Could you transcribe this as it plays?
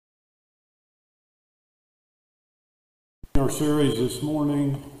Our series this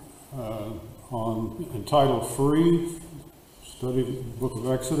morning entitled Free, study the book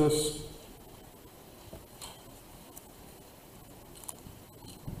of Exodus.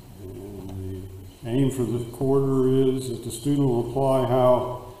 And the aim for the quarter is that the student will apply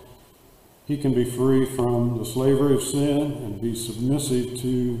how he can be free from the slavery of sin and be submissive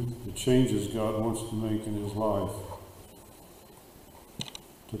to the changes God wants to make in his life.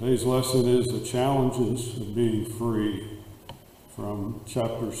 Today's lesson is the challenges of being free, from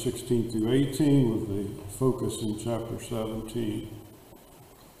chapter 16 through 18 with the focus in chapter 17.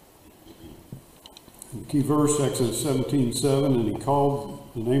 The key verse, Exodus 17:7, and he called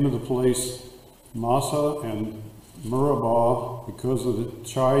the name of the place Massah and Meribah because of the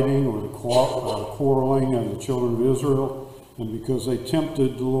chiding or the quarreling of the children of Israel, and because they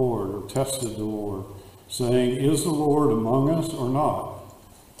tempted the Lord or tested the Lord, saying, "Is the Lord among us or not?"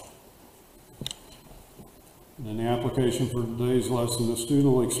 In the application for today's lesson, the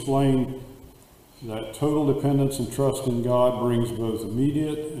student will explain that total dependence and trust in God brings both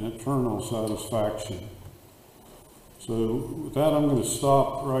immediate and eternal satisfaction. So with that, I'm going to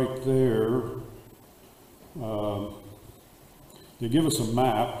stop right there. They give us a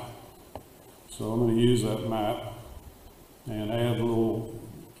map, so I'm going to use that map and add a little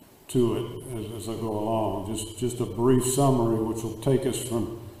to it as I go along. Just a brief summary, which will take us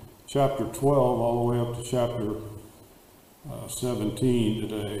from chapter 12 all the way up to chapter 17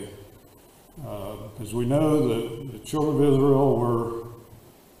 today. As we know, the children of Israel were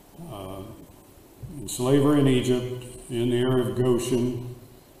in slavery in Egypt, in the area of Goshen.